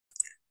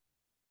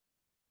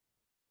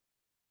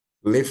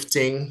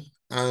Lifting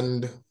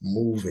and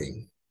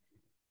moving.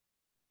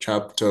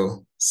 Chapter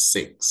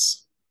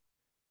 6.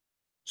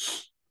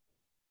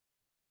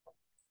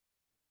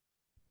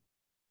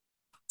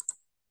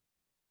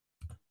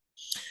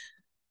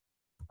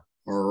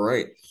 All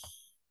right.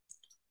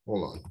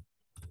 Hold on.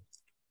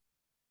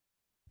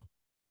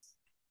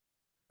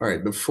 All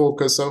right. The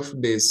focus of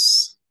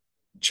this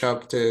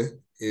chapter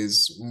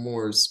is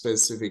more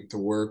specific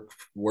to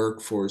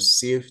workforce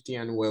safety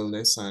and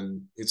wellness,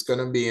 and it's going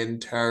to be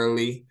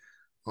entirely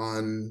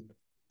on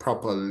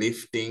proper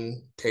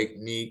lifting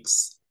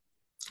techniques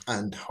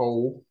and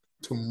how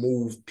to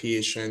move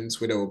patients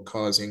without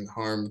causing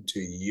harm to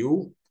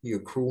you, your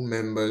crew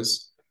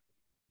members,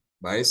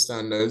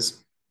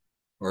 bystanders,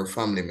 or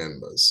family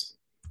members.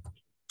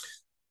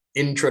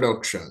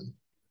 Introduction.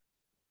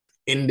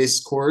 In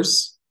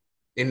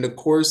the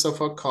course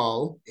of a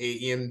call,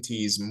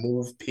 AEMTs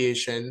move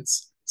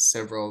patients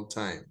several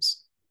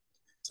times.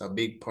 It's a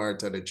big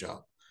part of the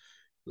job.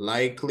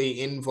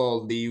 Likely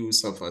involve the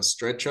use of a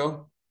stretcher,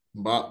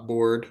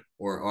 backboard,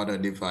 or other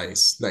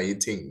device that you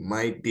think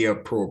might be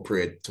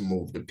appropriate to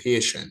move the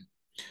patient.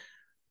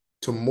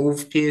 To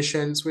move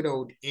patients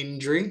without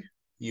injury,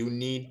 you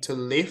need to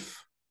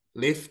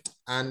lift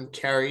and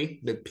carry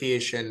the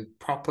patient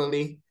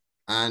properly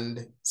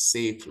and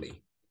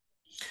safely.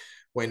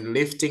 When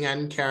lifting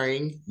and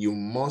carrying, you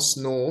must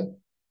know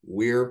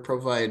where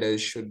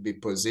providers should be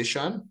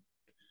positioned,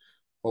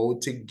 how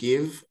to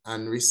give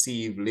and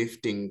receive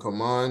lifting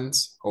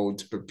commands, how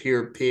to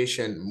prepare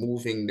patient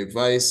moving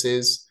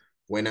devices,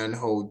 when and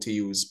how to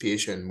use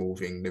patient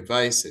moving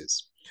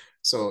devices.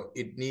 So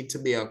it needs to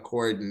be a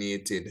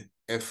coordinated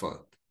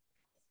effort.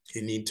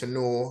 You need to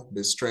know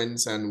the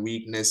strengths and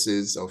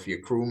weaknesses of your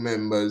crew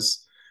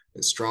members.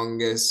 The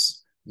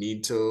strongest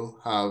need to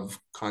have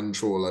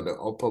control of the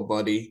upper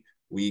body.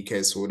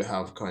 Weakest would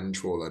have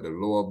control of the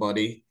lower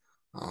body.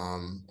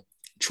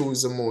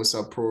 Choose the most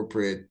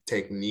appropriate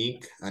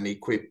technique and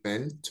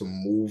equipment to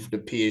move the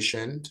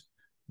patient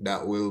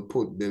that will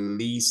put the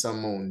least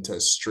amount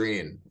of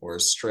strain or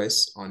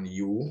stress on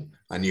you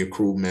and your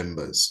crew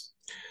members.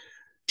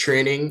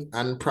 Training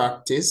and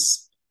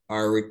practice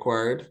are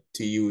required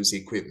to use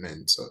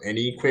equipment. So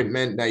any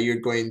equipment that you're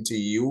going to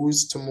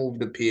use to move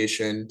the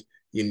patient,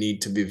 you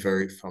need to be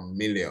very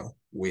familiar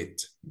with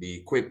the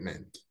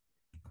equipment.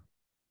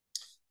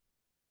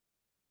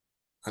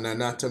 An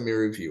anatomy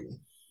review.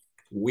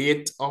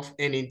 Weight of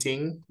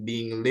anything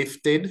being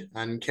lifted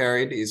and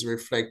carried is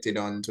reflected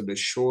onto the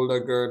shoulder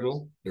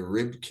girdle, the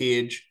rib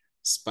cage,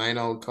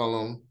 spinal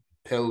column,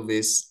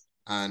 pelvis,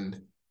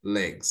 and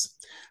legs.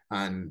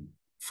 And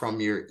from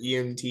your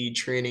EMT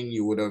training,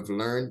 you would have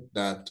learned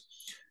that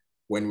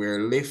when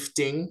we're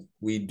lifting,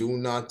 we do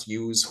not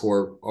use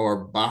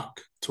our back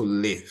to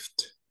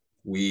lift.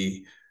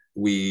 We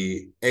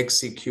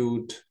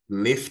execute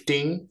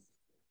lifting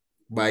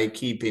by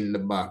keeping the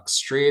back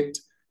straight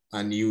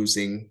and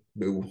using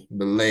the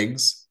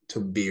legs to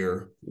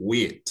bear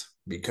weight,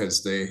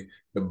 because the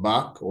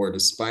back or the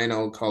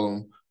spinal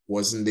column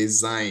wasn't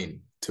designed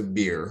to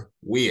bear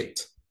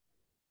weight.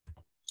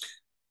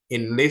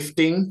 In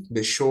lifting,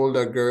 the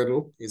shoulder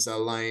girdle is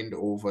aligned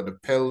over the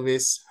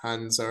pelvis,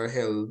 hands are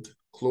held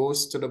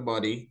close to the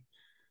body,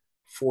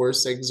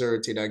 force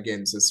exerted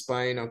against the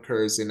spine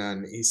occurs in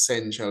an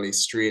essentially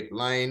straight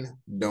line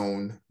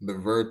down the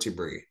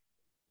vertebrae.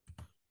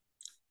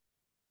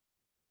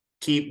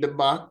 Keep the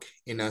back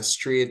in a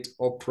straight,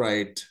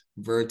 upright,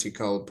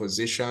 vertical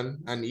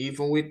position. And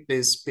even with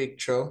this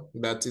picture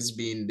that is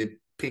being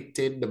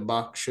depicted, the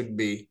back should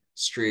be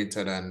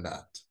straighter than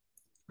that,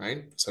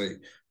 right? So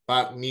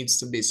back needs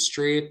to be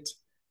straight.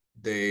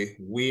 The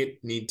weight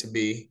need to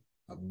be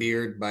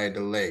beared by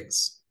the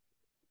legs.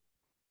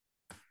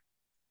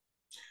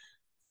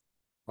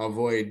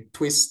 Avoid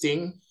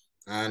twisting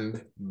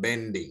and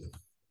bending.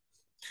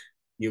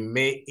 You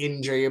may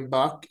injure your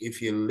back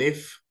if you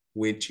lift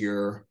with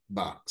your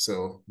back.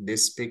 So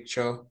this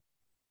picture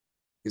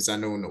is a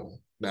no-no.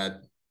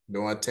 That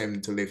don't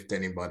attempt to lift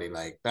anybody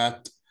like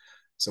that.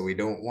 So we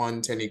don't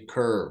want any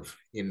curve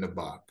in the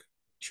back. It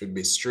should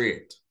be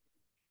straight.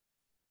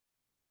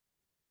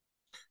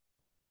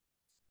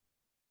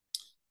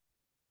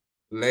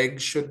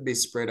 Legs should be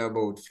spread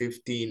about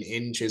 15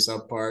 inches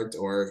apart,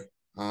 or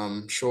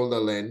shoulder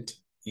length,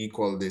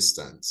 equal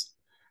distance.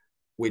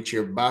 With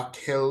your back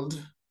held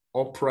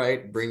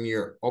upright, bring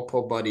your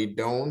upper body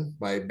down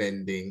by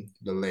bending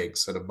the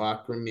legs. So the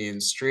back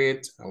remains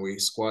straight and we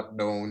squat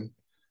down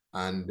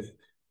and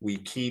we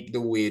keep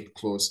the weight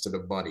close to the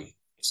body.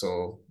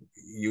 So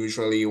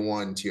usually you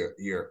want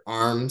your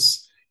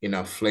arms in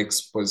a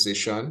flexed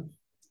position.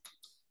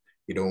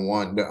 You don't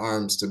want the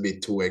arms to be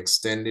too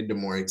extended. The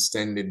more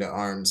extended the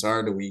arms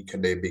are, the weaker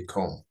they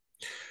become.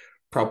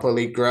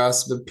 Properly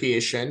grasp the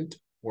patient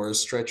or a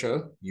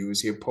stretcher.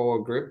 Use your power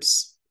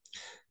grips.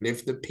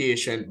 Lift the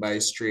patient by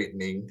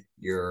straightening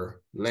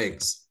your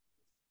legs.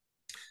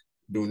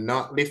 Do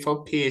not lift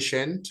a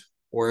patient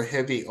or a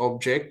heavy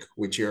object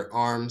with your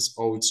arms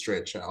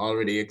outstretched. I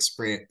already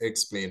explained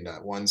that.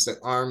 Once the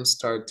arms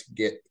start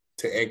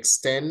to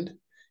extend,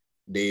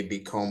 they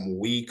become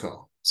weaker.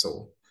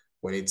 So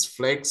when it's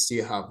flexed,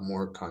 you have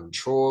more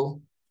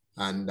control,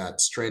 and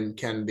that strength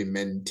can be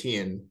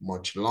maintained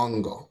much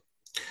longer.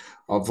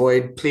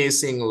 Avoid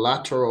placing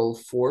lateral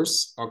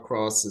force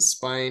across the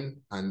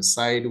spine and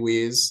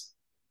sideways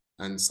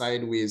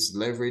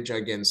leverage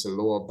against the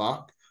lower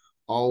back.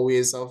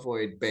 Always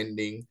avoid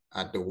bending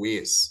at the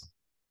waist.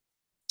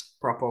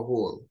 Proper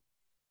hold.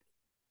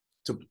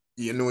 To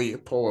your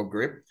power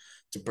grip.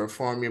 To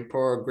perform your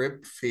power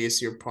grip,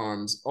 face your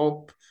palms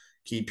up.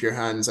 Keep your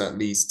hands at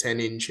least 10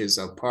 inches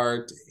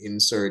apart.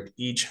 Insert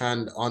each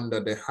hand under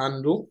the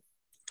handle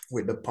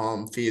with the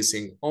palm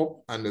facing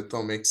up and the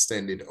thumb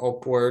extended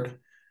upward.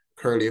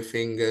 Curl your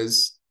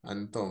fingers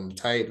and thumb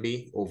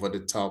tightly over the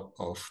top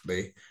of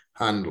the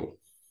handle.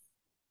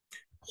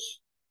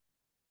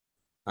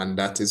 And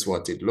that is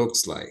what it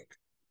looks like.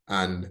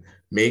 And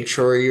make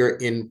sure you're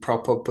in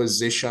proper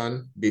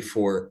position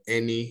before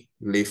any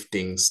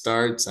lifting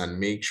starts, and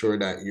make sure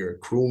that your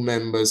crew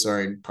members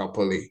are in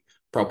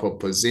proper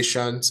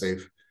position. So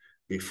if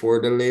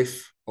before the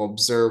lift,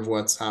 observe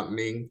what's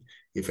happening.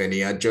 If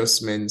any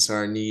adjustments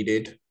are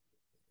needed,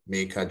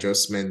 make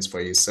adjustments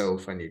for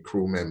yourself and your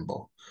crew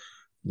member.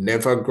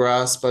 Never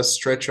grasp a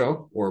stretcher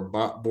or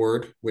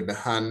backboard with the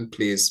hand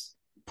placed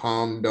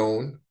palm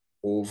down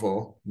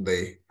over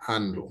the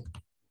handle.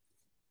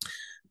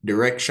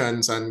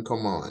 Directions and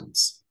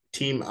commands.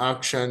 Team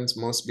actions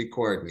must be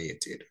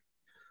coordinated.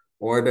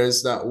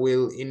 Orders that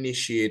will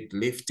initiate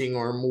lifting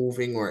or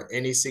moving or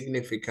any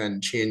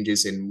significant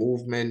changes in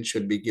movement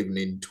should be given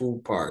in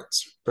two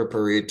parts: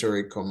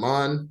 preparatory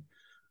command,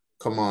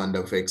 command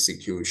of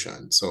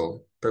execution.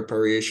 So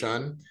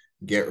preparation,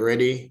 get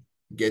ready,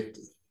 get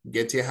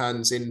your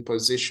hands in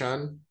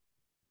position.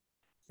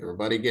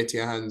 Everybody get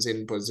your hands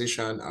in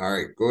position. All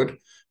right, good.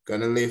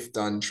 Gonna lift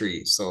on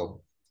 3.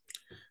 So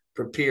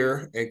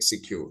prepare,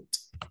 execute.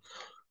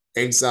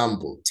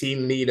 Example,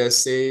 team leader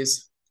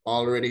says,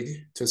 all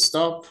ready to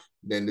stop.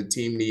 Then the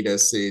team leader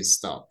says,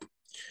 stop.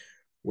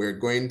 We're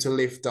going to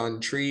lift on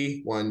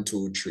 3, 1,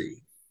 2,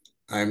 3.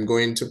 I'm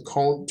going to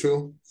count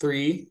to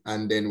 3,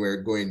 and then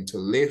we're going to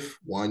lift.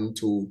 1,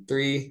 2,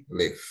 3,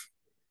 lift.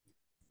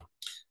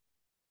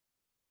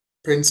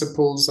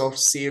 Principles of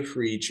safe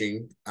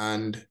reaching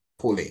and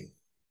pulling.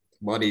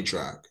 Body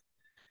drag.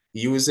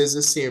 Uses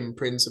the same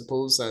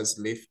principles as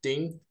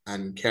lifting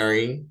and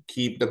carrying.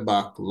 Keep the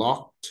back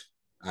locked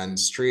and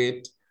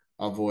straight.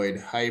 Avoid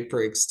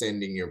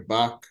hyperextending your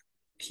back.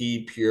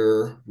 Keep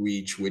your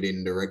reach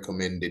within the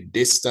recommended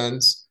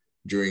distance.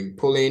 During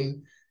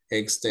pulling,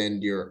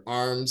 extend your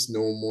arms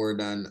no more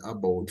than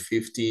about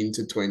 15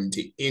 to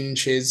 20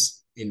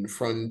 inches in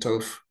front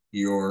of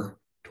your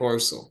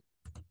torso.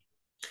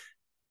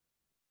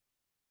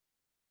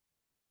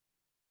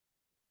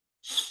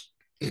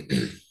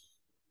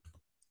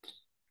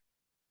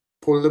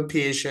 Pull the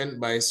patient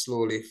by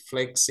slowly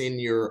flexing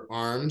your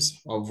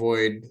arms.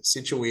 Avoid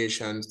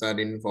situations that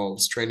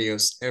involve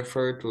strenuous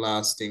effort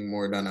lasting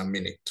more than a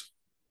minute.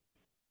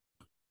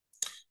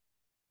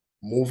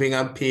 Moving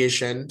a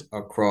patient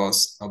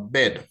across a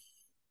bed.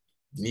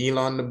 Kneel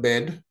on the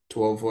bed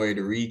to avoid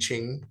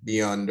reaching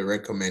beyond the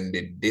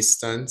recommended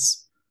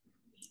distance.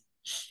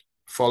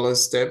 Follow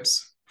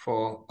steps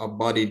for a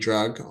body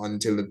drag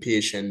until the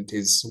patient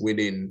is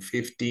within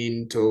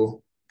 15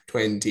 to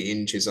 20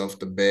 inches of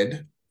the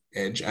bed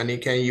edge, and you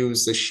can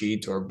use the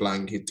sheet or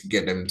blanket to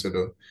get them to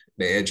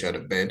the edge of the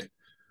bed.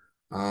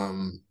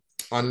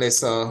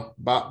 Unless a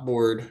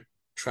backboard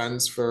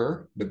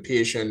transfer the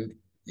patient,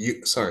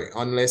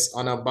 unless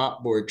on a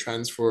backboard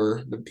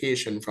transfer the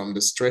patient from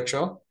the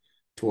stretcher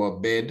to a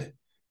bed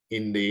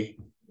in the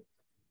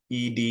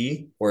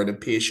ED or the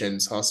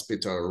patient's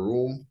hospital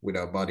room with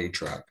a body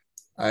drag.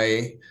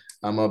 I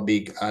am a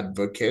big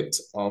advocate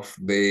of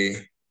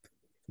the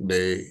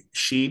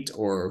sheet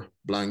or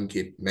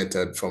blanket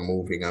method for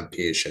moving a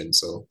patient.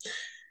 So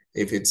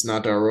if it's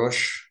not a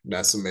rush,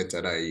 that's the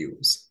method I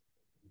use.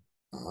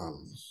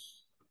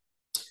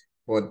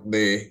 But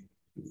the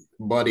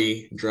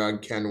body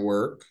drag can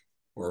work,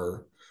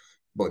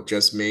 but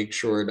just make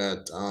sure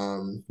that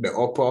the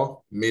upper,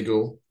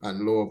 middle,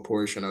 and lower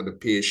portion of the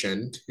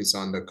patient is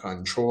under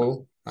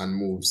control and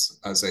moves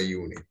as a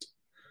unit.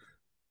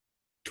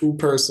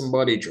 Two-person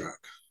body drag.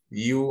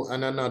 You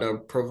and another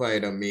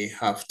provider may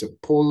have to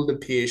pull the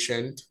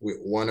patient with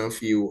one of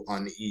you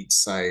on each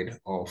side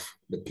of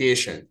the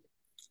patient.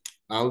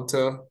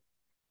 Alter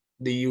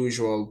the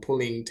usual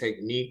pulling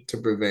technique to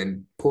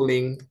prevent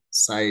pulling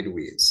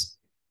sideways.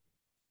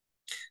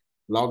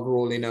 Log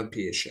rolling a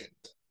patient.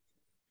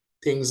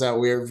 Things that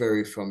we're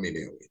very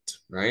familiar with,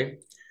 right?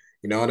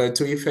 In order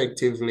to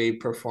effectively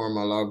perform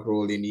a log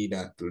roll, you need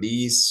at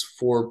least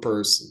 4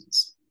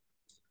 persons.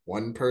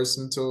 1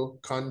 person to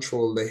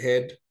control the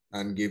head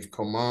and give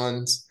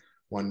commands,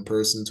 1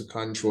 person to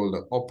control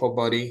the upper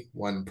body,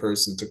 1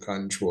 person to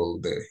control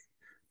the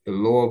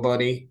lower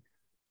body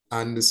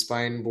and the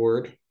spine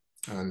board,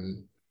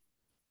 and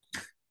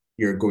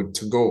you're good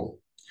to go.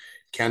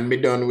 Can be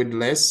done with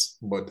less,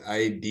 but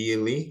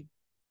ideally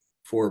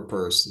 4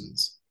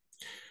 persons.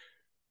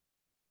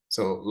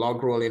 So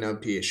log rolling a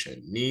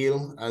patient.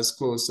 Kneel as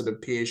close to the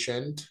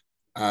patient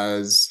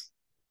as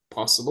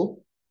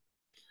possible.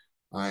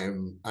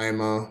 I'm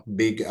a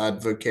big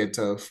advocate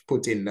of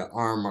putting the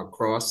arm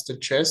across the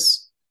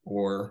chest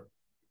or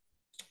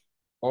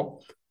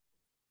up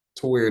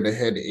to where the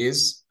head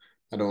is.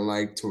 I don't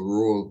like to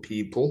roll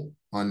people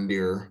on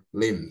their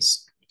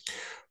limbs.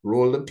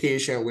 Roll the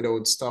patient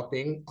without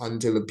stopping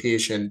until the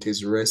patient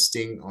is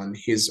resting on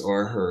his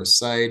or her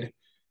side.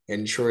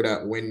 Ensure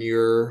that when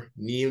you're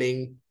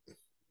kneeling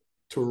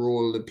to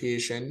roll the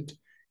patient,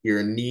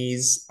 your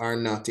knees are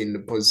not in the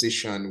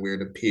position where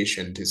the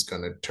patient is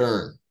going to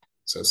turn.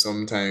 So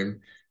sometimes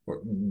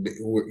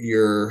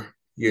your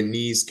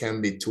knees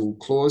can be too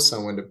close,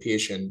 and when the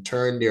patient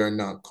turns, they are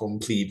not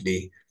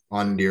completely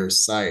on their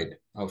side.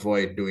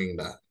 Avoid doing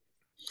that.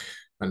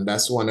 And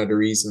that's one of the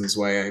reasons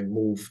why I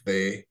move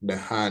the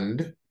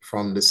hand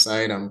from the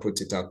side and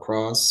put it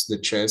across the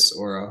chest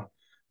or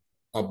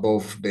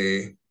above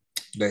the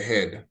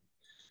head.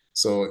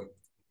 So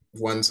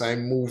once I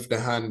move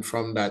the hand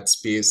from that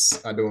space,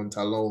 I don't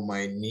allow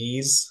my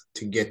knees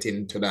to get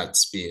into that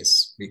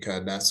space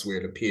because that's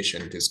where the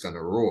patient is going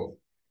to roll.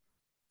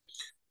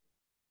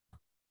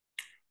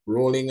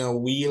 Rolling a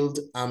wheeled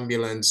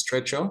ambulance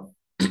stretcher.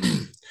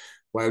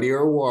 While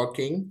you're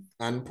walking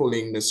and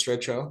pulling the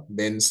stretcher,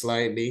 bend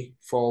slightly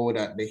forward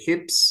at the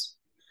hips.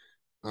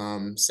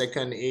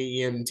 Second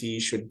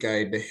AEMT should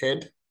guide the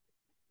head.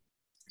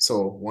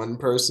 So one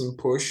person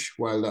push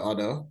while the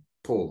other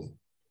pull.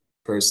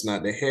 Person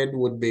at the head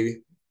would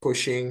be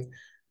pushing,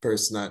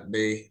 person at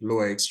the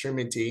lower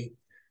extremity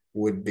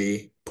would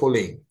be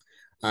pulling.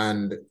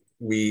 And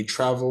we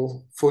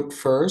travel foot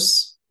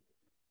first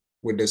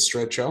with the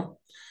stretcher.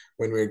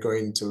 When we're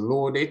going to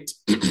load it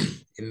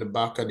in the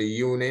back of the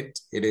unit,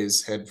 it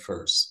is head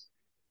first.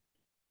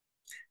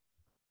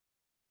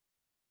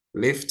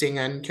 Lifting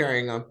and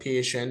carrying a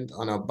patient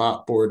on a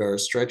backboard or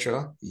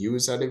stretcher,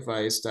 use a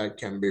device that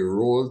can be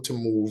rolled to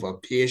move a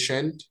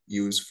patient.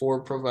 Use 4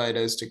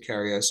 providers to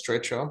carry a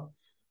stretcher,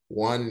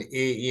 1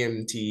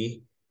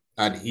 AEMT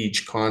at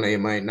each corner. You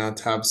might not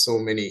have so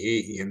many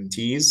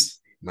AEMTs.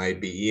 It might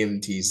be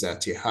EMTs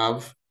that you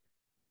have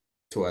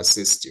to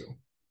assist you.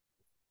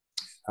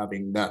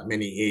 Having that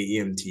many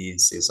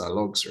AEMTs is a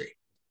luxury.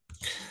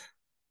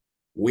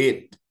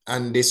 Weight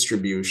and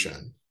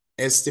distribution.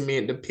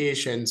 Estimate the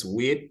patient's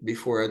weight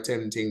before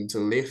attempting to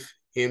lift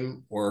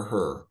him or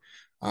her.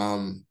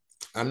 I'm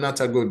not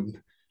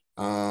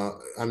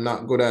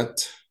good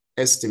at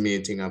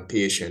estimating a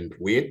patient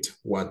weight.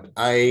 What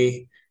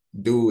I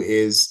do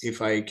is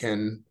if I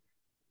can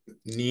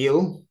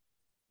kneel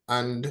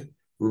and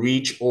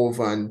reach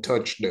over and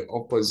touch the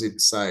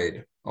opposite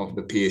side of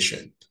the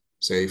patient.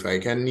 So if I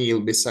can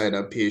kneel beside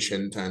a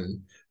patient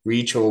and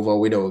reach over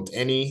without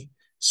any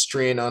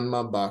strain on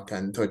my back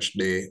and touch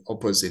the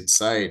opposite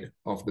side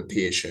of the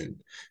patient,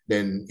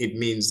 then it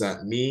means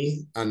that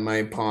me and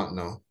my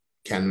partner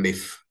can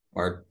lift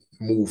or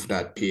move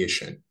that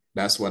patient.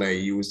 That's what I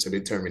use to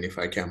determine if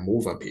I can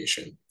move a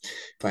patient.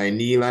 If I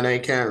kneel and I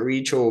can't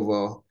reach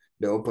over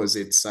the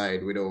opposite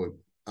side without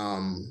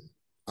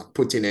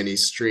putting any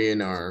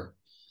strain or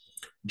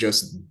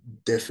just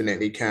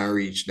definitely can't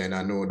reach, then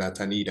I know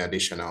that I need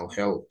additional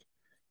help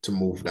to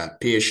move that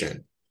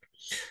patient.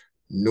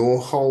 Know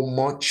how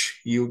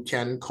much you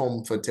can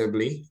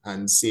comfortably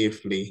and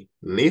safely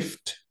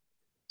lift.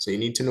 So you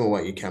need to know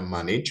what you can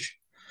manage.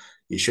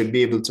 You should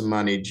be able to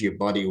manage your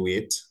body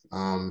weight.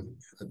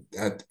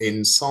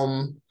 In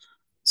some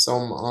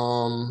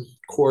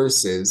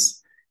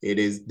courses,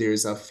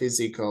 there's a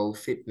physical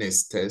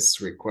fitness test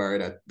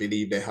required. I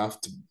believe they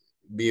have to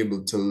be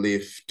able to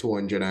lift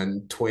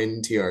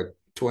 220 or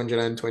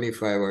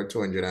 225 or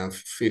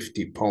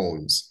 250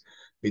 pounds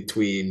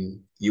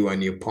between you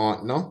and your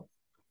partner.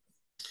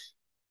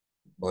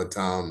 But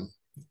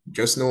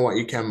just know what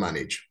you can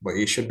manage, but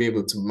you should be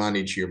able to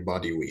manage your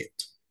body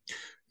weight.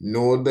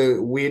 Know the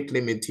weight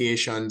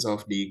limitations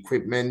of the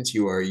equipment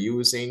you are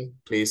using.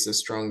 Place the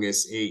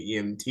strongest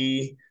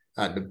AEMT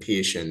at the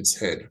patient's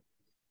head.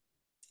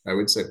 I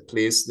would say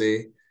place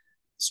the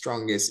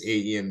strongest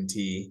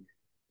AEMT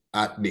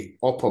at the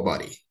upper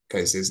body,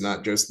 because it's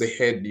not just the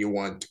head you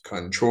want to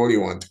control.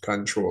 You want to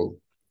control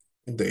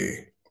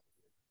the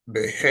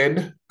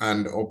head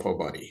and upper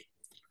body,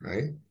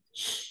 right?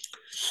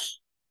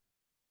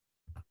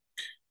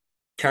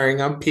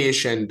 Carrying a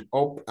patient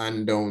up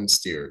and down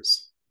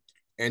stairs.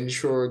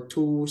 Ensure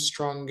 2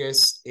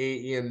 strongest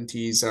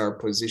AEMTs are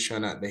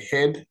positioned at the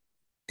head,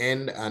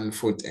 end, and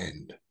foot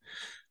end.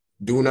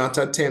 Do not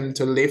attempt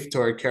to lift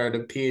or carry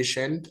the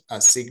patient a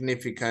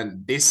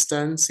significant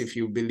distance if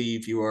you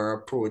believe you are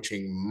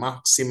approaching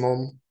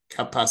maximum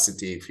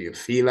capacity. If you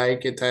feel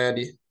like you're tired,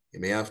 you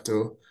may have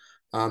to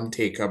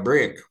take a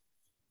break.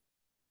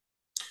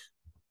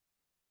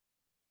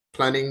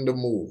 Planning the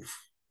move.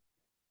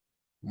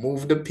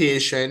 Move the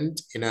patient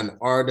in an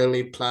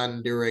orderly,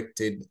 plan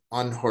directed,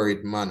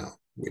 unhurried manner.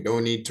 We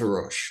don't need to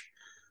rush.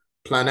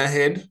 Plan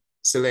ahead.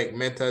 Select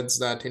methods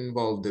that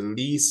involve the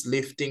least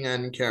lifting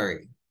and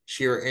carrying.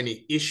 Share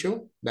any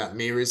issue that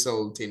may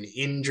result in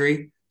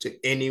injury to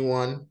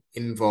anyone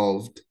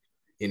involved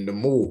in the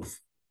move.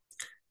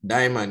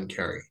 Diamond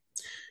carry.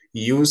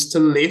 Used to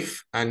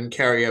lift and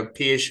carry a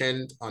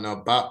patient on a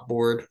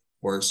backboard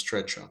or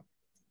stretcher.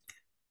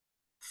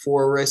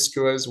 4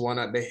 rescuers, 1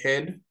 at the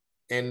head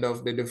end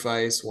of the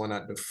device, 1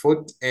 at the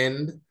foot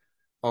end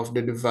of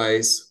the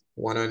device,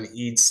 1 on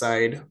each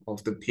side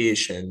of the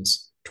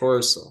patient's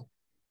torso.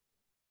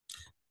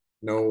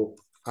 Now,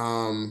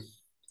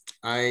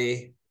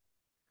 I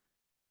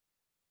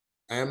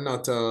am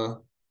not a,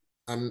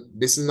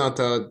 this is not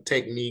a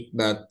technique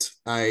that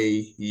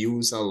I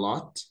use a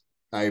lot.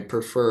 I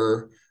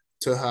prefer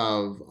to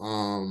have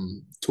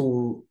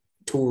two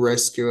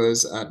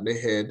rescuers at the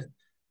head,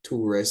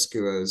 2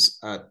 rescuers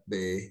at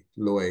the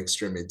lower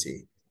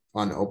extremity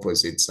on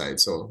opposite side.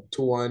 So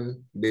 2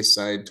 on this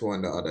side, 2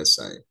 on the other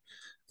side.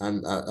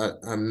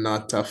 I'm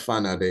not a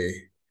fan of the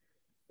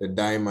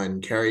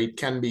diamond carry. It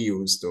can be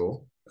used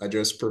though. I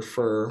just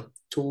prefer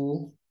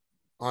 2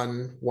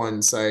 on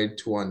one side,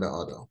 2 on the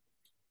other.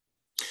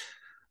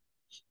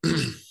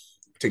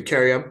 To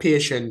carry a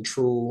patient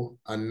through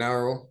a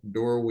narrow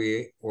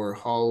doorway or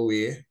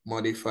hallway,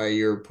 modify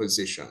your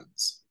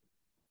positions.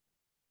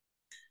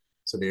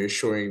 So they're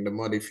showing the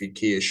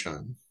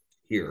modification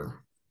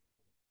here.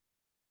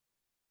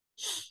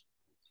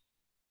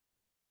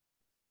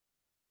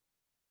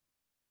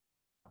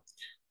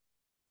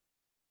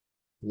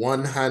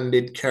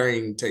 One-handed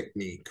carrying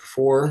technique.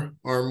 4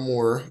 or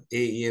more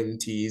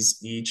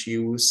AEMTs each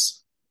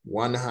use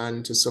one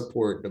hand to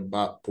support the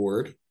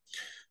backboard.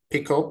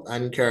 Pick up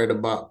and carry the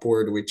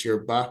backboard with your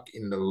back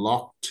in the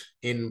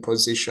locked-in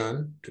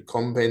position. To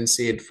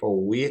compensate for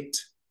weight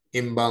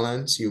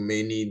imbalance, you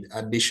may need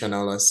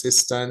additional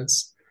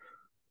assistance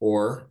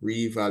or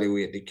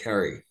reevaluate the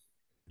carry.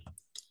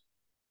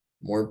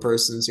 More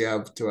persons you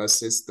have to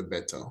assist, the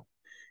better.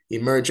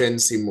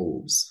 Emergency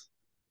moves.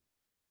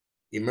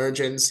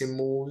 Emergency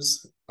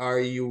moves are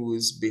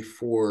used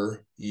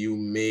before you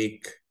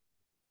make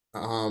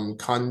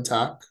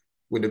contact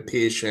with the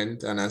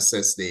patient and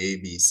assess the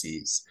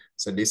ABCs.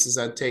 So this is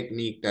a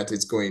technique that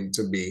is going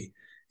to be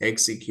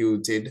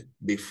executed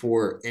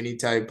before any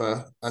type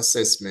of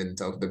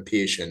assessment of the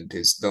patient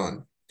is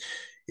done.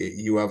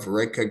 You have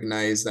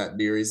recognized that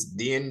there is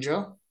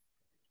danger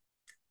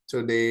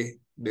to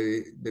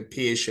the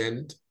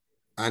patient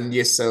and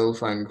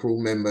yourself and crew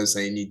members.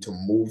 I need to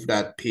move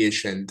that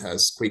patient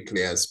as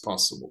quickly as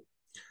possible.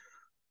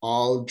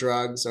 All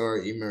drugs are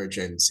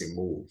emergency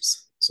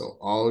moves. So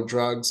all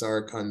drugs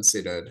are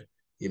considered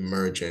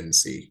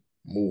emergency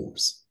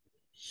moves.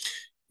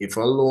 If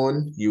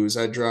alone, use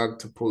a drug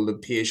to pull the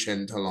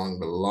patient along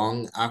the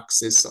long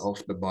axis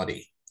of the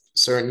body.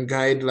 Certain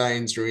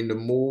guidelines during the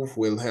move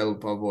will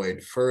help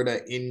avoid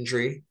further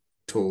injury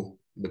to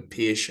the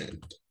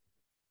patient.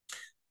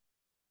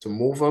 To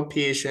move a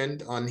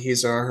patient on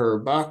his or her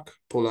back,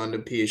 pull on the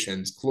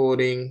patient's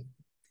clothing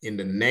in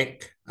the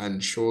neck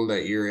and shoulder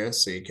area.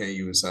 So you can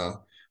use a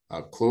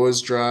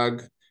clothes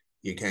drag,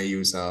 you can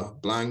use a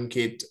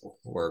blanket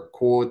or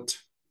coat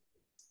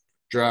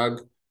drag.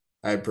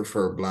 I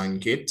prefer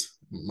blanket.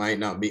 Might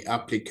not be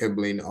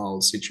applicable in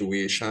all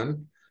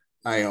situations.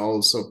 I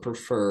also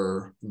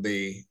prefer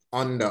the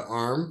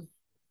underarm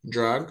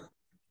drag.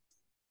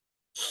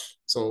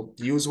 So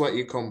use what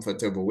you're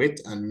comfortable with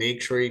and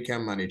make sure you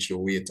can manage the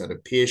weight of the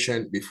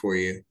patient before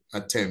you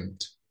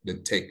attempt the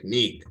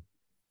technique.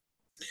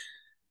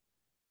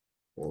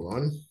 Hold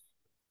on.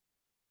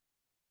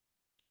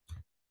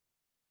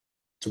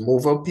 To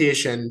move a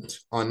patient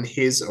on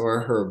his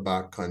or her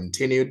back,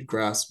 continued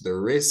grasp the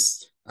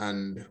wrist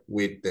and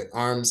with the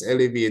arms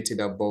elevated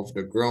above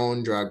the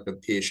ground, drag the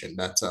patient.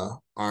 That's an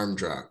arm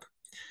drag.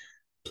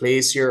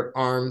 Place your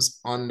arms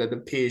under the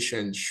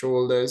patient's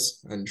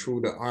shoulders and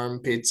through the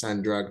armpits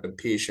and drag the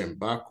patient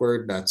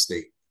backward. That's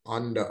the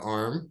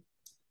underarm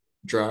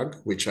drag,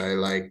 which I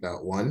like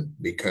that one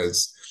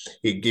because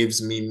it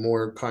gives me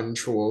more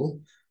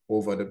control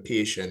over the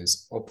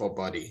patient's upper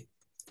body.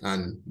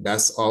 And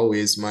that's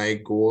always my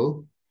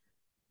goal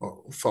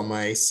for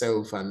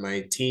myself and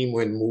my team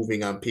when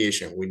moving a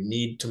patient. We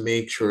need to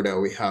make sure that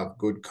we have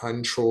good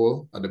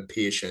control of the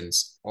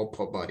patient's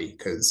upper body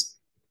because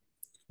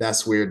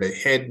that's where the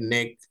head,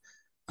 neck,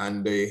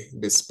 and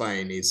the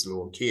spine is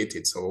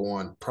located. So we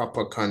want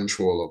proper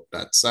control of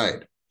that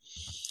side.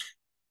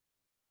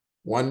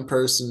 One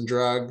person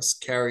drags,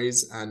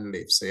 carries, and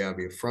lifts. So you have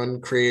your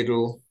front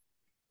cradle.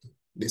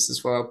 This is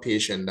for a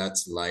patient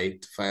that's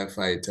light.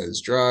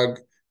 Firefighters drag,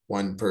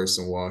 one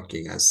person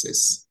walking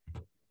assist.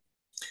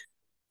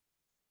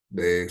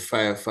 The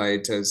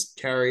firefighters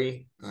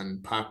carry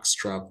and pack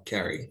strap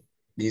carry.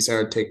 These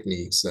are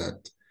techniques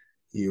that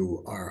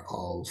you are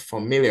all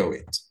familiar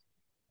with.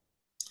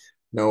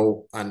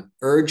 Now, an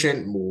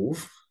urgent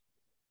move,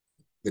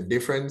 the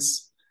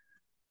difference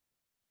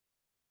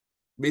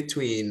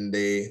between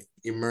the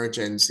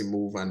emergency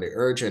move and the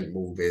urgent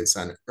move is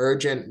an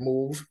urgent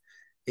move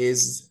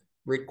is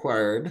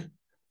required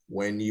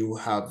when you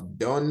have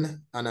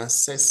done an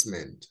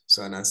assessment.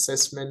 So an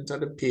assessment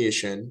of the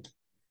patient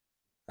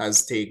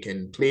has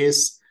taken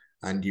place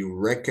and you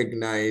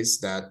recognize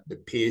that the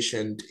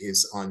patient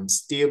is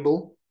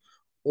unstable,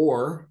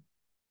 or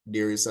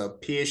there is a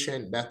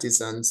patient that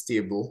is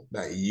unstable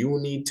that you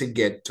need to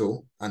get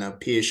to, and a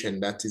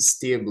patient that is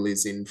stable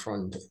is in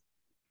front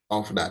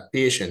of that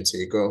patient. So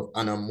you go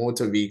on a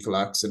motor vehicle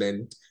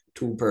accident,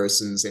 two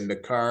persons in the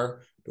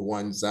car, the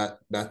ones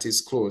that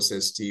is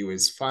closest to you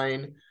is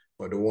fine,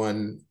 but the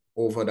one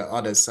over the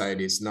other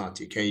side is not.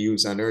 You can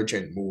use an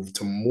urgent move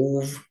to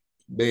move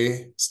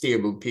the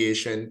stable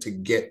patient to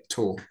get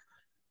to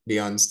the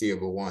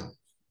unstable one.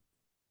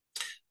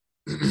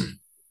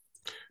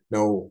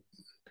 Now,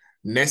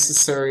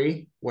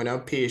 necessary when a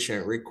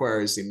patient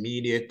requires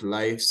immediate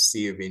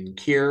life-saving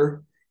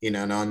care in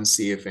an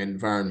unsafe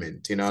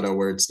environment. In other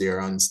words, they are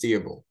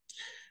unstable.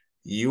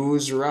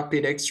 Use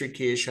rapid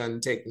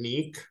extrication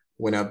technique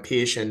when a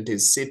patient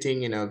is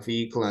sitting in a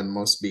vehicle and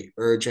must be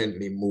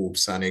urgently moved.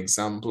 So an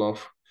example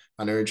of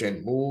an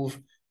urgent move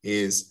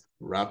is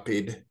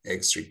rapid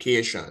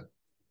extrication.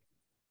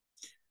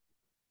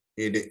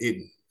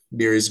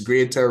 There is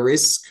greater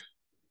risk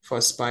for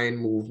spine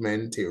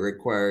movement. It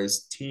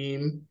requires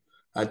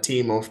a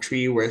team of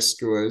 3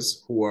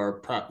 rescuers who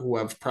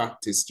have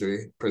practiced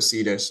the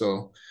procedure.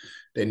 So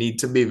they need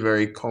to be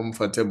very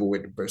comfortable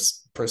with the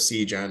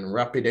procedure. And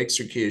rapid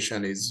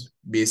extrication is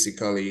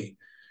basically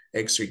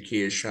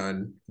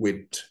extrication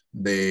with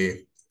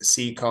the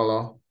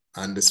C-collar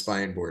and the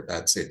spine board.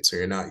 That's it. So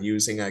you're not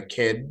using a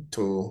KED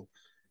to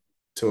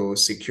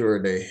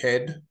secure the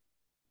head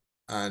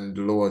and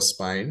lower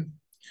spine,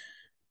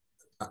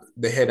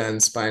 the head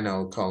and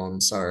spinal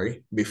column,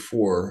 sorry,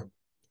 before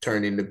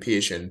turning the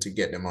patient to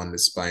get them on the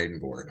spine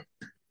board.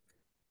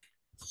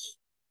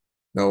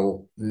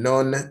 Now,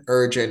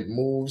 non-urgent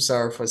moves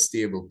are for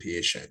stable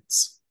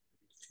patients.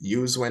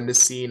 Use when the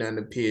scene and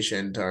the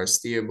patient are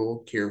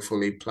stable.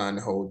 Carefully plan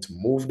how to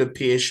move the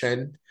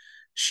patient.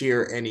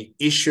 Share any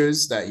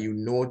issues that you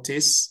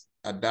notice.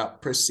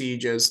 Adapt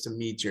procedures to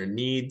meet your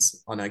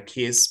needs on a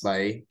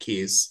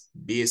case-by-case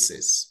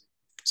basis.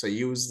 So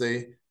use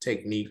the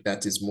technique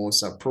that is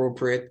most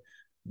appropriate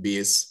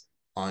based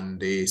on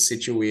the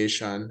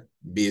situation,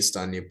 based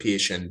on your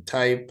patient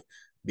type,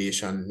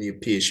 based on your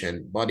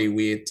patient body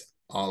weight,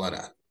 all of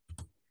that.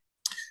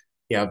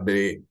 You have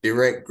the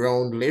direct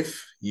ground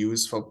lift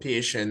used for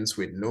patients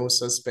with no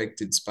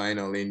suspected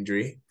spinal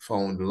injury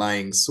found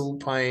lying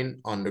supine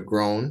on the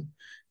ground,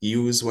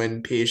 used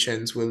when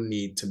patients will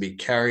need to be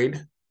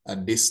carried a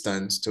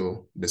distance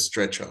to the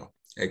stretcher.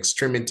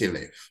 Extremity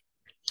lift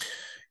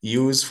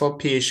used for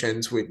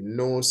patients with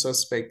no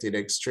suspected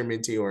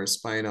extremity or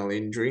spinal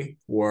injury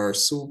who are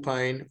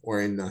supine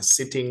or in a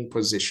sitting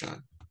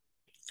position.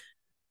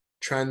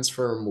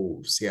 Transfer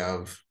moves. You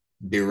have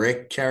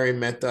direct carry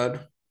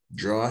method,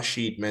 draw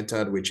sheet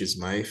method, which is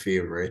my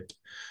favorite.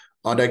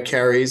 Other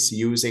carries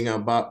using a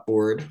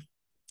backboard,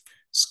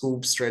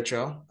 scoop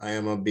stretcher. I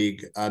am a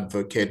big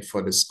advocate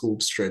for the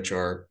scoop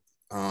stretcher,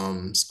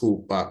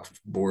 scoop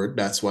backboard.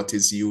 That's what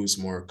is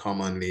used more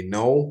commonly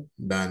now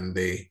than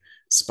the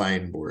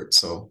spine board.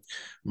 So,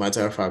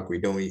 matter of fact,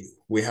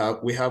 we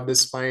have the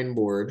spine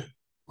board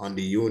on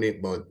the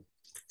unit, but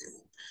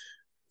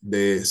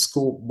the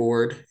scoop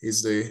board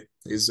is the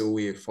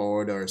way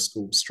forward, or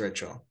scoop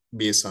stretcher,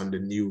 based on the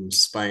new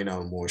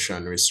spinal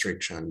motion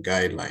restriction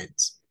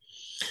guidelines.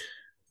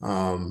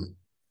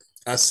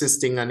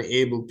 Assisting an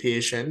able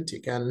patient,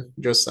 you can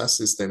just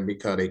assist them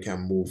because they can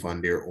move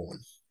on their own.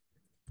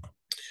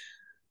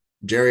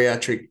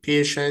 Geriatric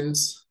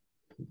patients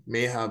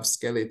may have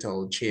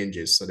skeletal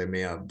changes. So they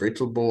may have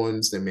brittle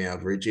bones, they may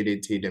have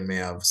rigidity, they may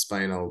have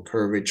spinal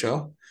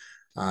curvature.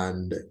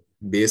 And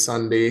based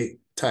on the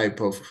type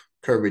of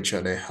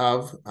curvature they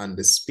have and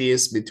the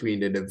space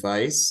between the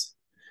device,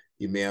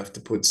 you may have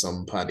to put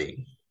some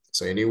padding.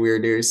 So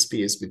anywhere there is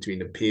space between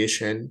the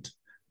patient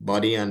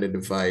body and the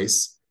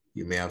device,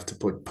 you may have to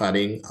put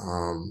padding.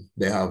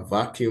 They have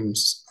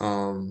vacuums,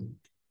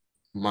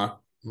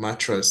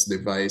 mattress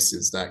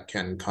devices that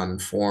can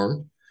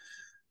conform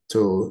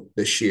to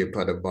the shape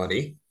of the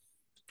body.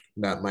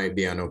 That might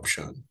be an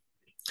option.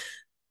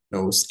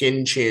 Now,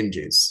 skin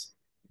changes.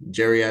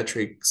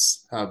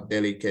 Geriatrics have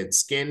delicate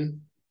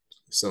skin,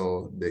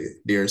 so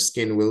their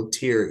skin will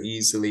tear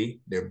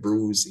easily, they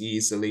bruise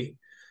easily,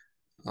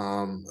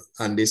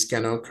 and this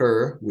can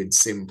occur with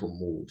simple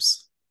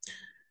moves.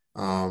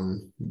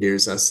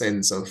 There's a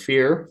sense of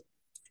fear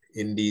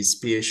in these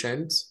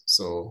patients,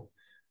 so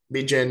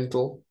be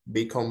gentle,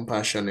 be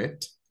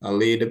compassionate,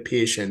 allay the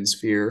patient's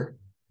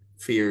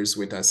fears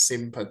with a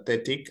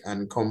sympathetic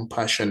and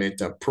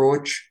compassionate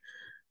approach.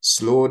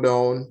 Slow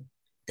down,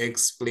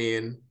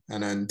 explain,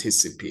 and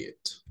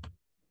anticipate.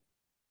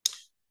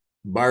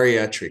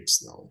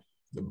 Bariatrics now.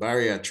 The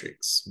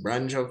bariatrics,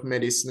 branch of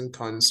medicine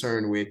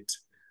concerned with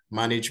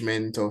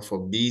management of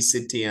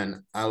obesity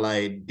and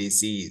allied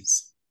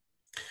disease.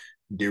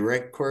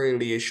 Direct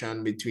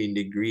correlation between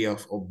degree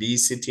of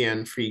obesity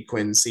and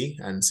frequency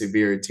and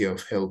severity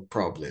of health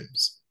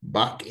problems.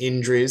 Back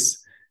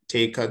injuries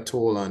take a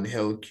toll on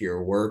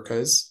healthcare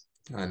workers,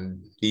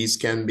 and these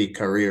can be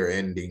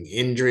career-ending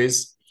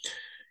injuries.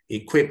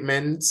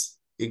 Equipment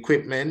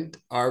equipment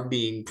are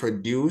being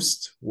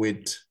produced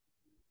with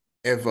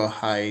ever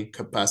high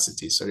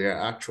capacity. So they're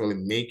actually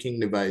making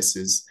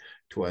devices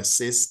to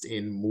assist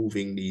in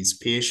moving these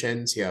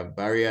patients. You have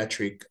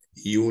bariatric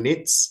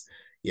units,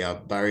 you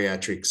have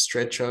bariatric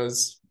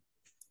stretchers,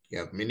 you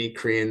have mini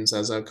cranes,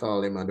 as I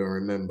call them. I don't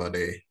remember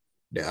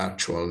the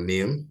actual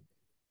name.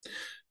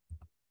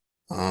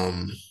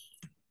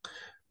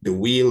 The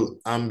wheel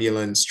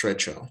ambulance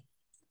stretcher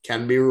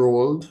can be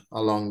rolled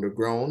along the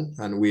ground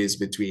and weighs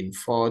between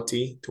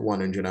 40 to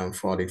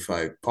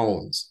 145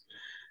 pounds.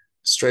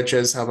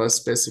 Stretchers have a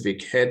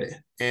specific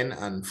head end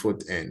and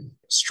foot end.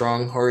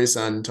 Strong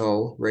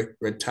horizontal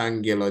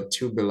rectangular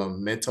tubular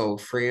metal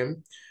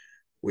frame,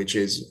 which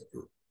is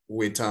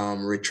with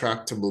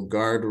retractable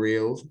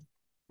guardrail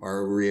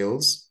or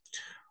rails.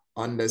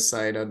 On the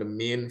side of the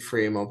main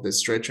frame of the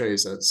stretcher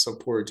is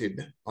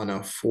supported on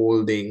a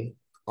folding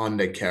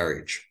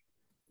undercarriage.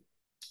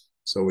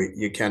 So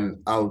you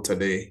can alter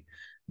the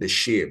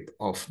shape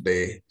of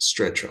the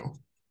stretcher.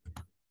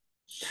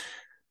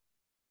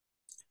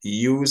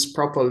 Use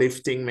proper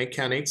lifting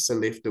mechanics to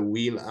lift the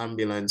wheel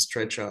ambulance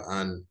stretcher.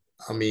 And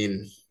I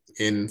mean,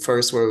 in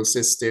first world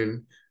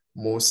system,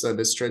 most of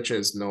the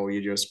stretchers now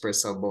you just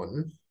press a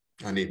button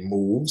and it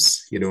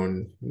moves. You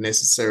don't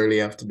necessarily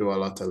have to do a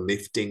lot of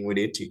lifting with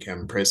it. You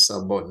can press a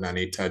button and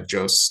it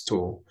adjusts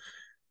to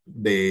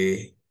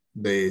the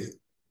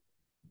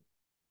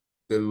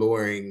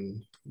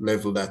lowering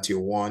level that you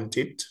want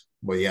it,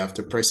 but you have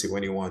to press it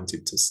when you want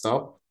it to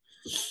stop.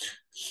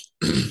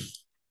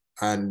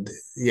 And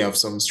you have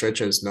some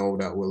stretchers now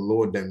that will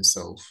load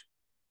themselves.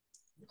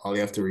 All you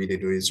have to really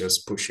do is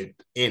just push it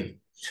in.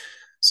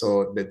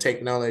 So the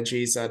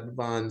technology is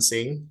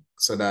advancing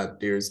so that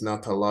there's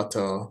not a lot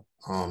of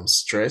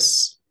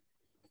stress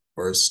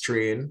or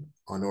strain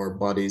on our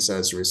bodies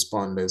as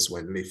responders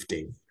when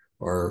lifting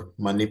or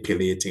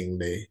manipulating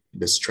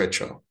the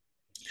stretcher.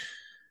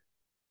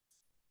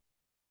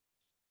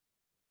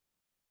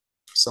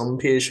 Some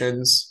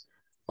patients,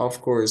 of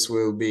course,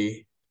 will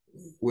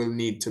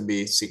need to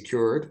be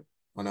secured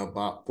on a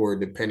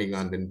backboard depending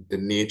on the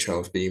nature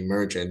of the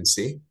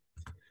emergency.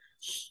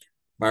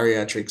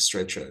 Bariatric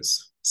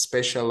stretchers.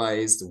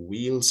 Specialized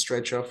wheel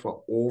stretcher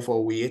for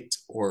overweight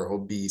or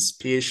obese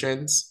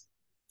patients.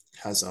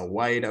 Has a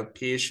wider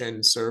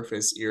patient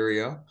surface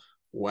area,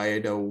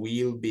 wider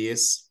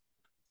wheelbase,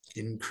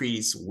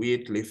 increased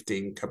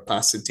weightlifting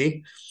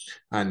capacity.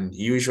 And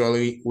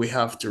usually we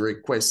have to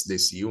request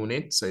this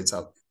unit. So it's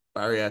a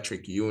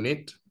bariatric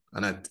unit,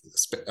 and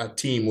a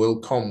team will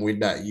come with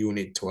that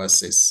unit to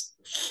assist.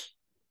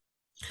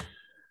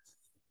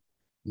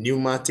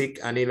 Pneumatic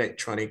and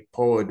electronic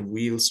powered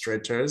wheel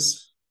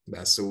stretchers,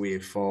 that's the way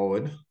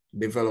forward,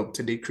 developed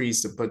to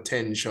decrease the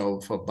potential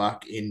for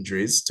back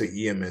injuries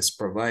to EMS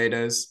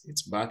providers.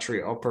 It's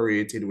battery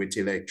operated with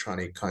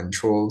electronic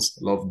controls.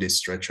 Love this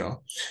stretcher.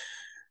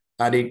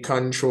 Added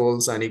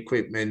controls and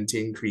equipment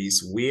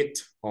increase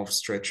weight of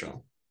stretcher.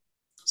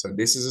 So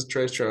this is a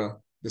stretcher,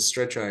 the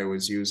stretcher I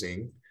was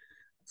using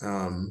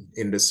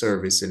in the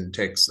service in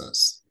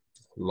Texas.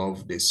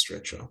 Love this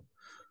stretcher.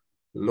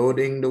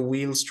 Loading the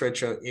wheel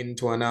stretcher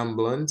into an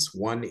ambulance,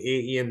 one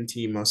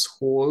AEMT must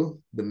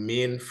hold the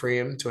main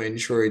frame to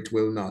ensure it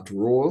will not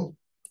roll.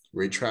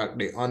 Retract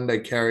the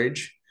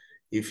undercarriage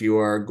if you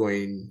are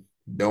going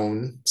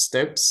down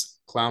steps.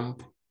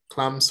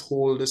 Clamps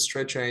hold the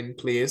stretcher in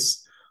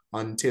place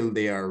until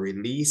they are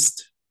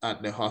released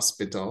at the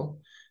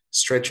hospital.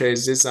 Stretcher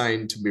is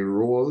designed to be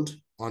rolled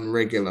on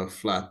regular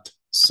flat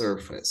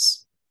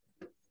surface.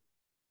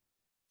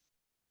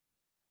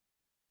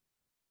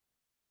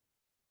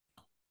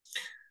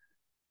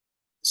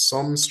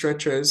 Some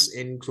stretchers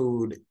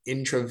include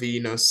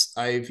intravenous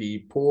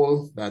IV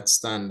pole, that's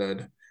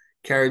standard,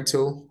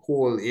 carotid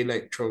hole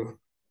electro,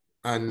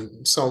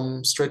 and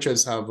some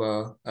stretchers have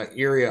a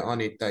area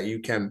on it that you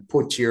can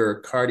put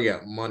your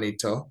cardiac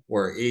monitor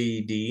or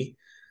AED,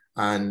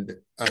 and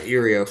an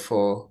area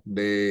for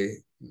the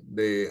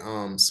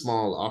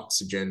small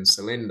oxygen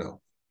cylinder,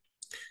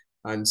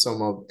 and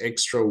some of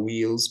extra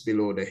wheels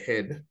below the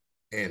head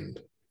end.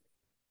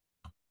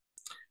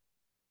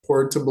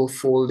 Portable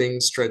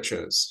folding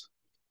stretchers,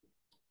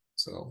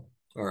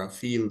 or a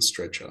field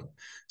stretcher.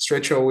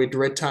 Stretcher with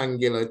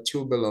rectangular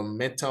tubular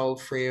metal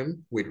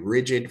frame with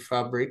rigid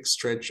fabric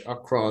stretch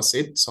across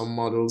it. Some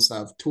models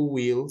have 2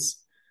 wheels,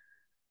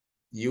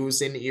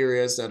 used in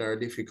areas that are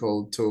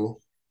difficult to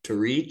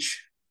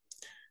reach.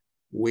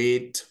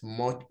 Weigh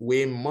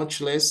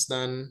much less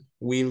than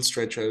wheel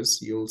stretchers.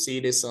 You'll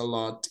see this a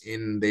lot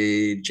in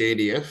the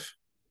JDF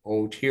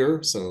out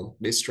here. So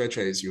this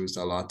stretcher is used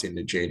a lot in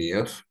the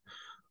JDF.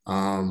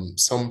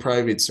 Some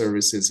private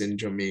services in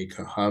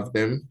Jamaica have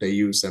them. They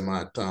use them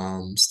at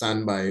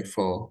standby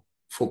for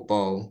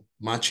football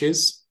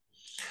matches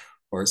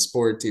or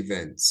sport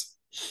events.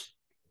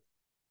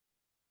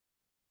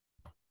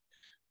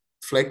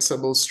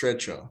 Flexible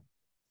stretcher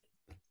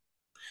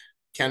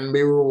can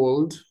be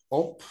rolled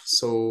up,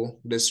 so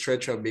the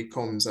stretcher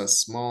becomes a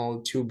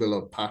small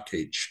tubular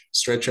package.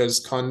 Stretchers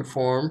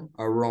conform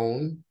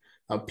around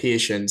a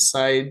patient's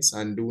sides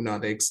and do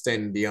not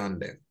extend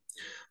beyond them.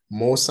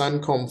 Most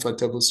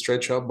uncomfortable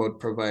stretcher, but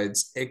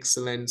provides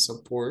excellent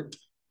support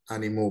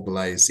and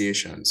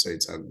immobilization. So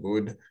it's a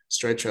good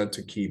stretcher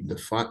to keep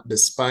the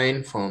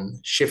spine from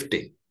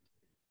shifting.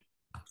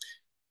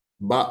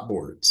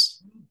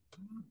 Backboards.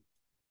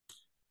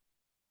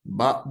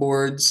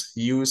 Backboards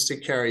used to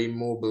carry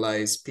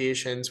immobilized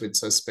patients with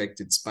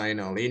suspected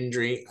spinal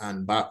injury,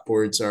 and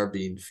backboards are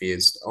being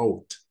phased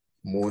out.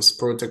 Most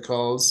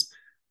protocols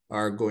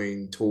are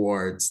going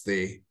towards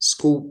the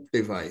scoop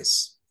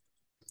device,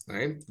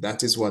 right?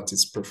 That is what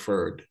is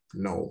preferred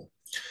now.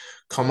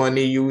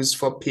 Commonly used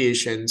for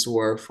patients who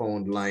are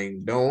found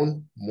lying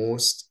down,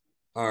 most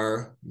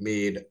are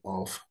made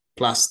of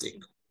plastic.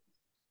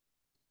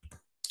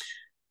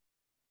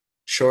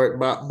 Short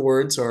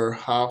backboards or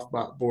half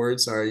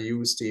backboards are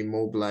used to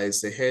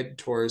immobilize the head,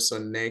 torso,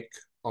 neck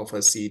of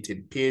a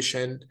seated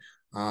patient.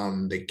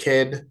 The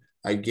KED,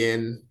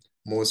 again,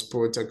 most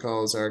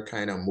protocols are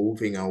kind of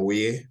moving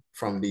away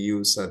from the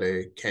use of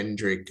the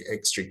Kendrick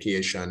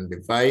extrication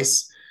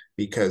device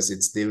because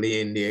it's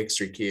delaying the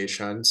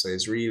extrication. So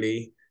it's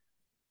really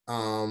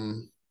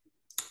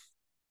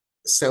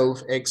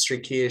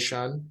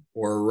self-extrication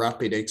or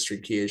rapid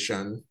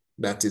extrication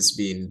that is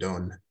being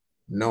done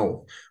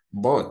now.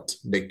 But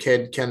the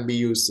KED can be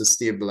used to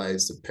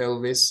stabilize the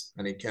pelvis,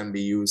 and it can be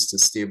used to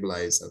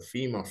stabilize a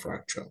femur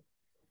fracture.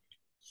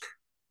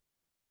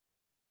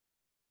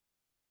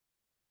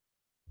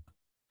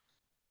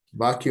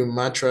 Vacuum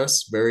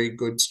mattress, very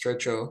good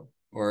stretcher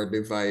or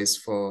device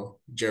for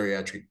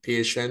geriatric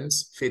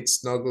patients, fits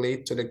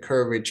snugly to the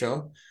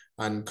curvature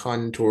and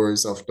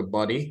contours of the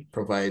body,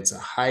 provides a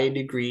high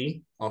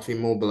degree of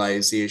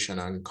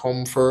immobilization and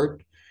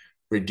comfort,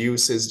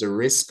 reduces the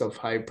risk of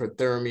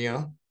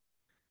hyperthermia,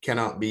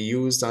 cannot be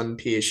used on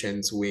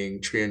patients weighing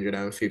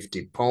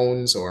 350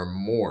 pounds or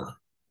more.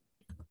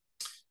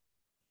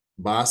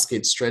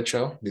 Basket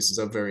stretcher, this is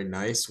a very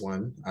nice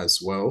one as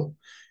well.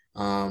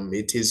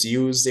 It is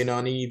used in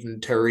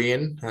uneven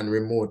terrain and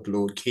remote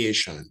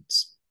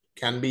locations.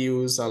 Can be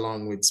used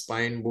along with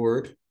spine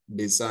board.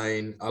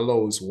 Design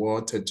allows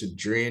water to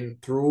drain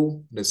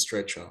through the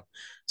stretcher.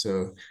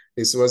 So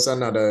this was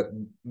another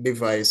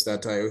device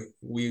that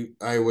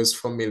I was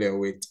familiar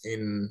with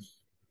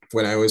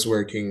when I was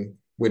working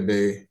with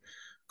the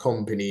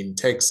company in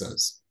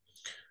Texas.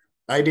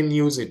 I didn't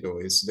use it though.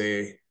 It's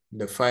the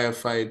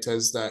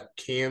firefighters that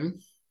came.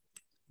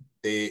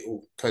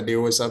 Because there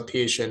was a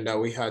patient that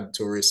we had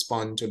to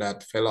respond to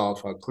that fell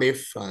off a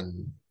cliff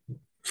and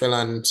fell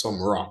on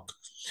some rock,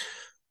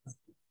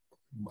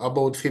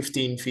 about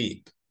 15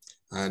 feet.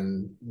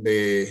 And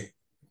we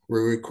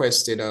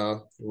requested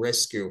a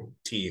rescue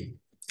team,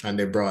 and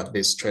they brought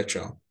this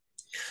stretcher.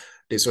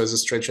 This was a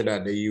stretcher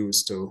that they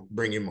used to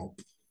bring him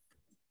up.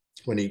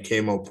 When he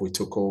came up, we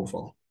took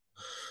over.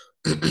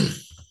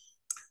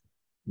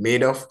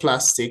 Made of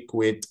plastic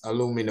with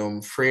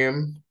aluminum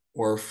frame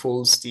or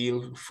full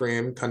steel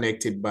frame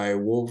connected by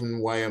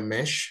woven wire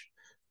mesh.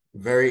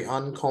 Very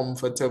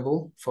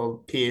uncomfortable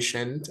for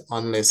patient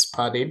unless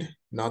padded.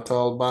 Not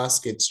all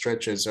basket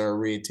stretchers are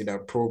rated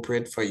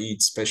appropriate for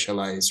each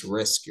specialized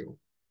rescue.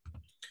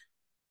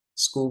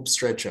 Scoop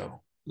stretcher,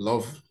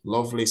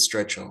 lovely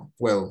stretcher.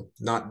 Well,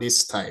 not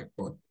this type,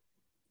 but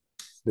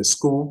the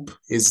scoop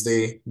is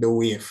the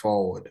way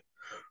forward.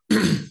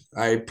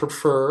 I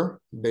prefer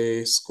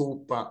the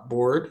scoop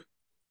backboard,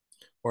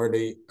 or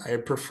I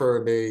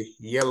prefer the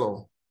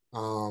yellow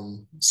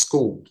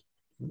scoop,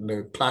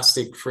 the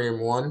plastic frame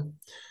one.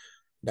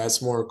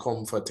 That's more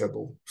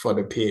comfortable for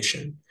the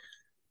patient.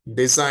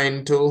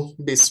 Designed to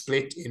be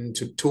split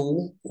into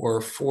 2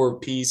 or 4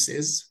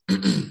 pieces.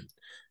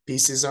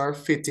 Pieces are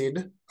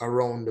fitted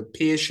around the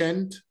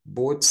patient.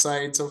 Both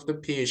sides of the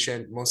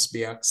patient must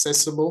be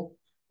accessible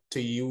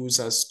to use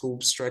a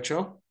scoop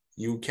stretcher.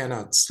 You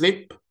cannot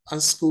slip a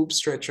scoop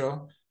stretcher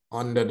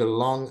under the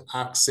long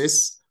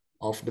axis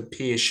of the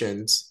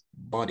patient's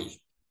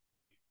body.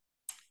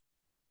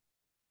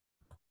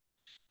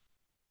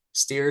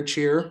 Stair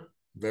chair,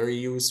 very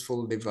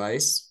useful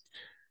device.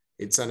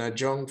 It's an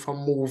adjunct for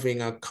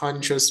moving a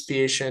conscious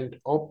patient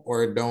up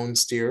or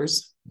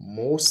downstairs.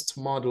 Most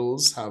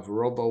models have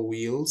rubber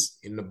wheels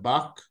in the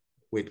back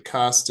with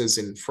casters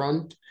in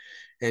front.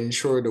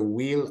 Ensure the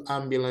wheel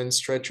ambulance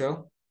stretcher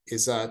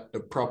is at the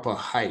proper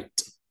height.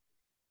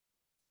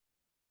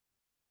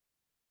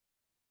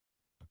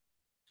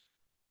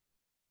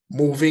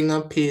 Moving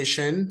a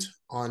patient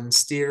on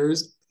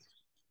stairs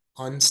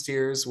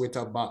with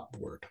a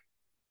backboard.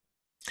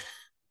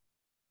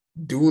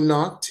 Do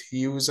not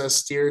use a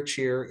stair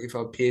chair if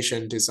a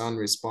patient is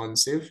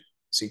unresponsive.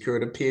 Secure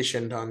the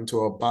patient onto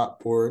a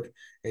backboard.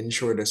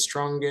 Ensure the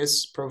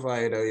strongest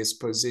provider is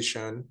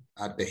positioned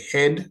at the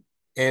head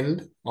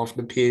end of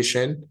the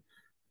patient.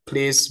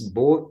 Place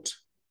both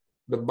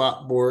the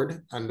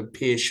backboard and the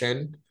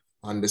patient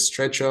on the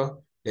stretcher,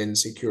 then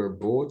secure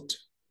both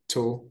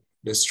to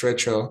the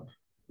stretcher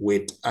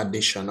with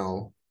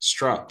additional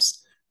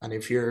straps. And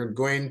if you're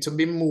going to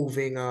be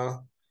moving a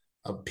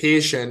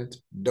patient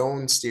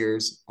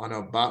downstairs on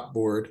a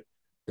backboard,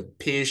 The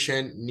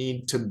patient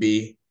need to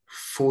be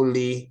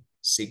fully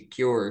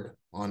secured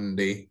on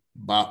the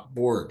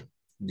backboard.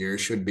 There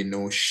should be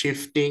no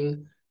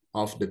shifting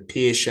of the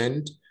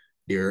patient.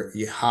 There,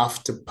 you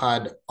have to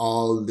pad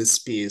all the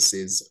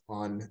spaces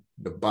on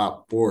the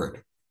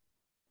backboard.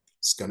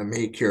 It's gonna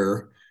make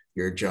your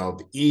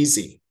job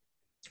easy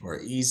or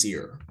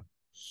easier.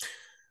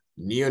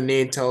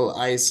 Neonatal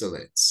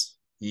isolates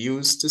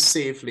used to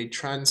safely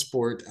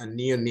transport a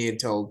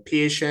neonatal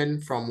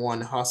patient from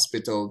one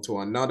hospital to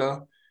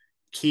another,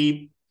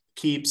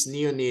 keeps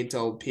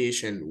neonatal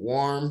patient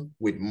warm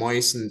with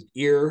moistened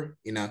air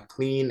in a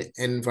clean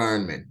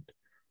environment,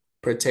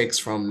 protects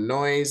from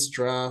noise,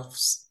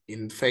 drafts,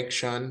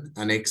 infection,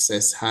 and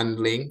excess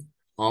handling,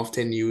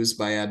 often used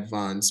by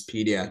advanced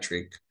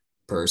pediatric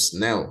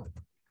personnel.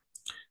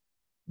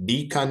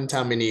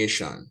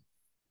 Decontamination.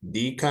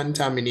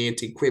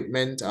 Decontaminate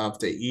equipment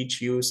after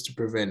each use to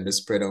prevent the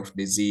spread of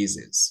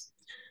diseases.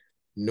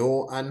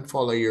 Know and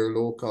follow your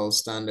local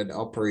standard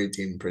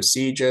operating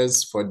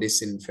procedures for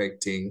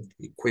disinfecting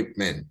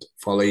equipment.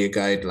 Follow your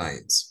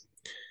guidelines.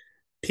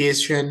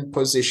 Patient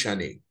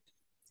positioning.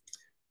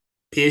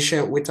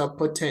 Patient with a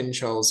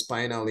potential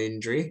spinal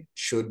injury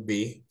should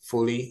be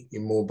fully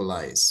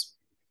immobilized.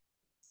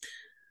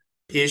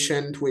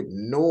 Patient with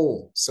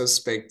no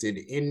suspected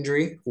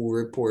injury who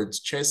reports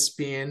chest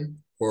pain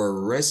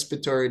or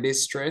respiratory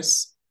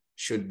distress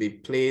should be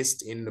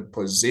placed in the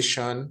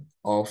position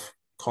of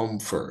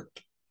comfort.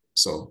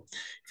 So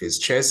if it's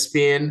chest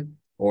pain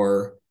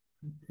or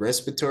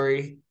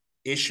respiratory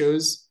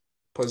issues,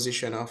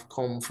 position of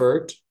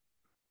comfort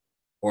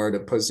or the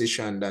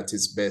position that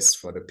is best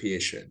for the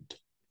patient.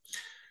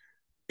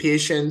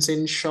 Patients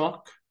in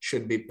shock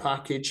should be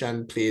packaged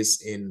and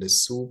placed in the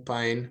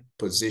supine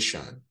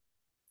position.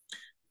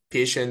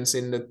 Patients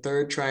in the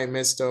third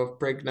trimester of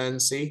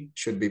pregnancy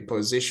should be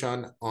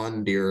positioned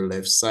on their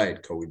left side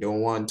because we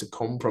don't want to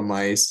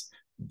compromise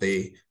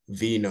the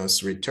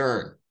venous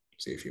return.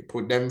 So if you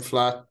put them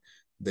flat,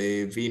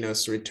 the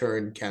venous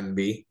return can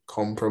be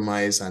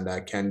compromised and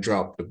that can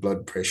drop the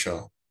blood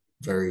pressure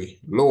very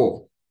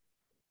low.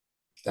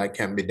 That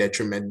can be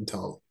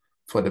detrimental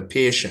for the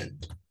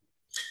patient.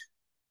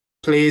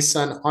 Place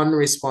an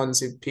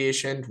unresponsive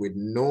patient with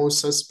no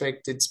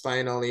suspected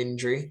spinal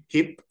injury,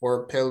 hip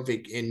or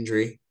pelvic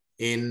injury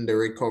in the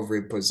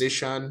recovery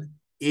position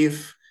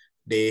if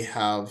they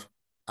have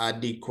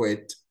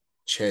adequate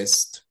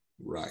chest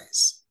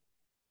rise.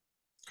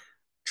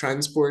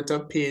 Transport a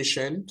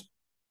patient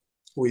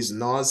who is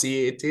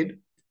nauseated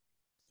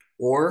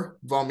or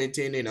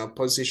vomiting in a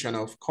position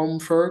of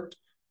comfort,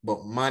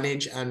 but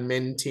manage and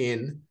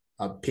maintain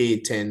a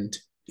patent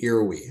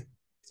airway.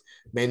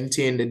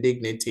 Maintain the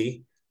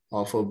dignity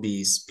of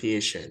obese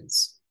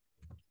patients.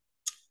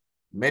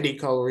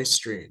 Medical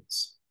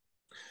restraints.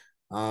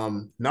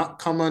 Not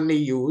commonly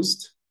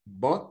used,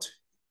 but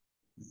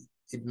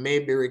it may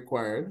be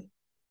required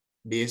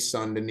based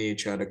on the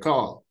nature of the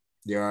call.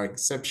 There are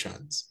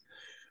exceptions.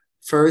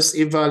 First,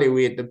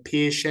 evaluate the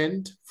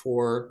patient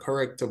for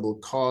correctable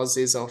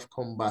causes of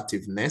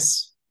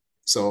combativeness.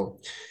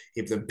 So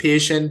if the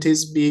patient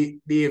is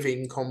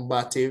behaving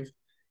combative,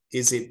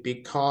 is it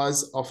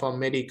because of a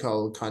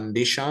medical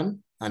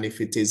condition? And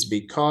if it is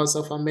because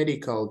of a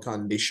medical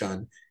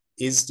condition,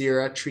 is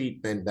there a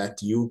treatment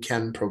that you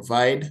can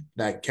provide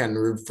that can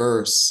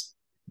reverse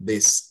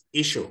this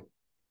issue?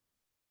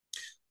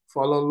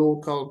 Follow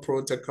local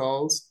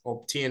protocols,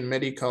 obtain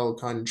medical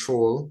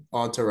control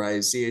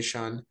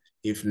authorization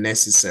if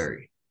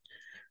necessary.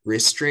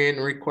 Restraint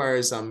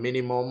requires a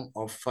minimum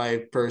of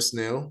 5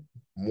 personnel.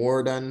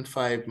 More than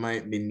 5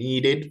 might be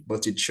needed,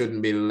 but it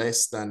shouldn't be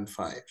less than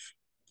 5.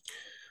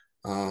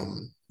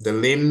 The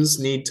limbs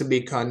need to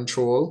be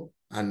controlled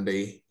and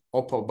the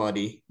upper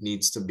body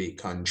needs to be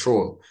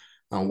controlled.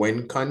 And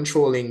when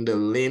controlling the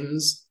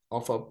limbs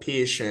of a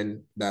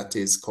patient that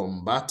is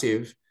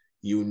combative,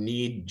 you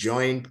need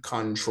joint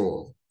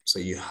control. So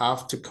you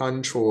have to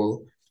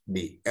control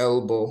the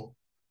elbow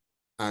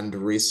and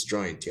wrist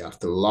joint. You have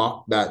to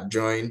lock that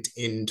joint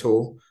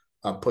into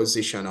a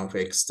position of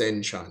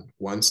extension.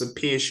 Once a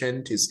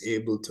patient is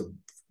able to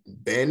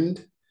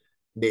bend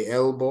the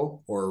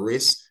elbow or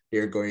wrist,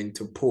 they're going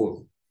to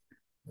pull,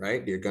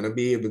 right? They're going to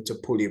be able to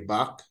pull you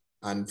back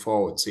and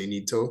forward. So you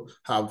need to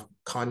have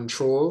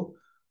control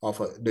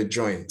of the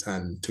joint.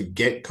 And to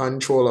get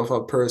control of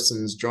a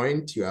person's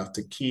joint, you have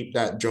to keep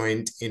that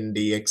joint in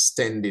the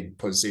extended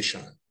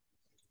position.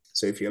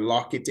 So if you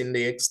lock it in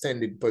the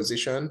extended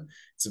position,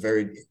 it's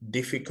very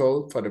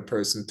difficult for the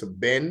person to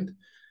bend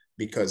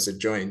because the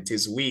joint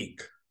is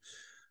weak,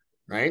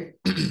 right?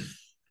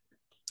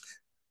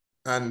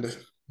 And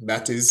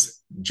that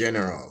is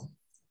general.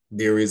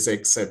 There is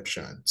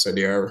exception. So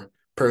there are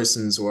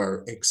persons who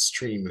are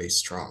extremely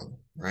strong,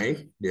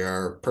 right? There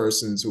are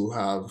persons who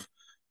have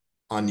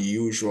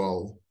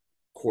unusual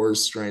core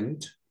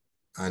strength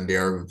and they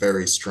are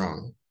very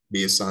strong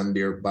based on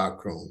their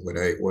background,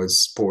 whether it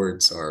was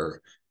sports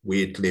or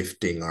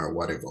weightlifting or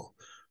whatever.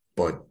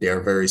 But they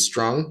are very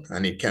strong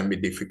and it can be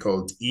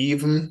difficult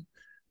even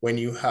when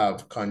you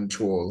have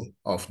control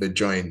of the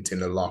joint in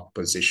the lock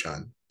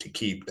position to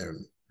keep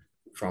them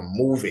from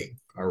moving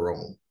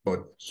around.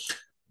 But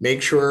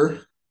make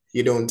sure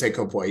you don't take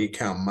up what you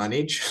can't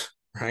manage,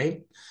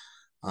 right?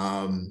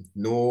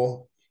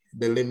 Know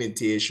the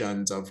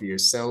limitations of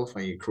yourself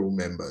and your crew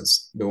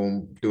members.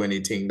 Don't do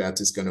anything that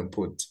is going to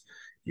put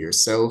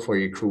yourself or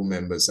your crew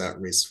members at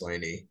risk for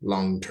any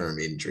long-term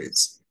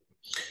injuries.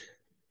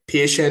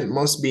 Patient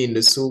must be in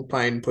the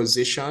supine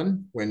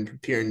position when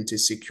preparing to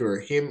secure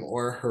him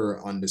or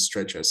her on the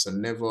stretcher. So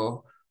never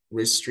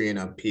restrain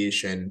a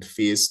patient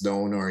face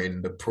down or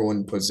in the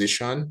prone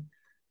position.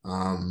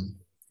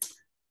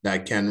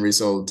 That can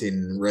result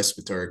in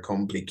respiratory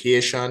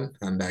complication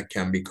and that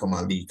can become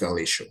a legal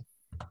issue.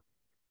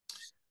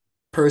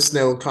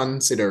 Personnel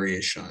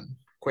consideration.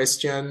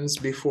 Questions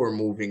before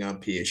moving a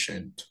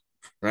patient,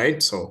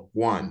 right? So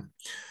 1,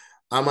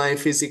 am I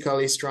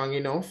physically strong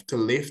enough to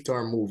lift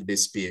or move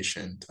this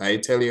patient? I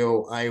tell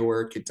you, I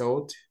work it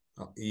out.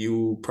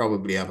 You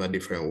probably have a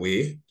different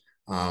way.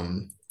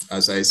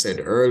 As I said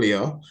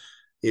earlier,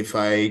 if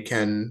I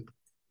can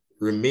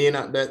remain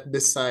at the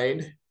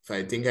side, if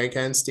I think I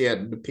can stay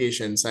at the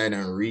patient side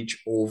and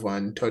reach over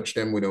and touch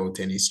them without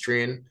any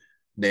strain,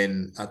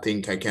 then I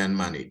think I can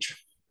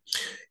manage.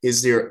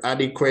 Is there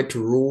adequate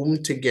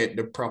room to get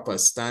the proper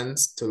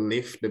stance to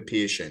lift the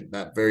patient?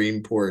 That's very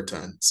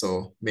important.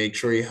 So make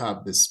sure you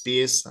have the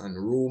space and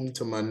room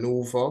to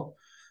maneuver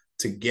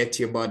to get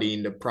your body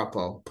in the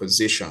proper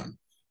position.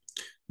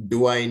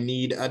 Do I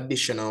need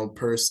additional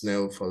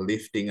personnel for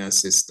lifting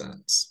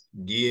assistance?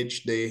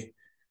 Gauge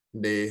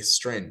the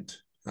strength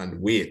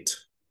and weight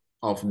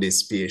of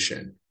this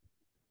patient.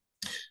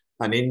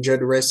 An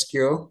injured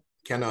rescue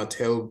cannot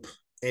help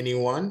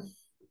anyone,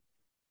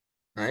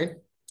 right?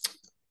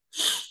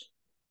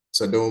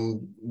 So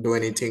don't do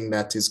anything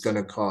that is going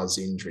to cause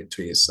injury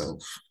to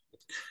yourself.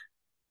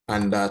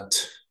 And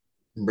that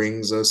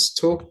brings us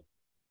to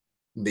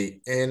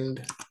the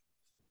end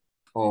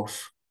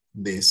of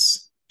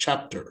this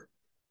chapter.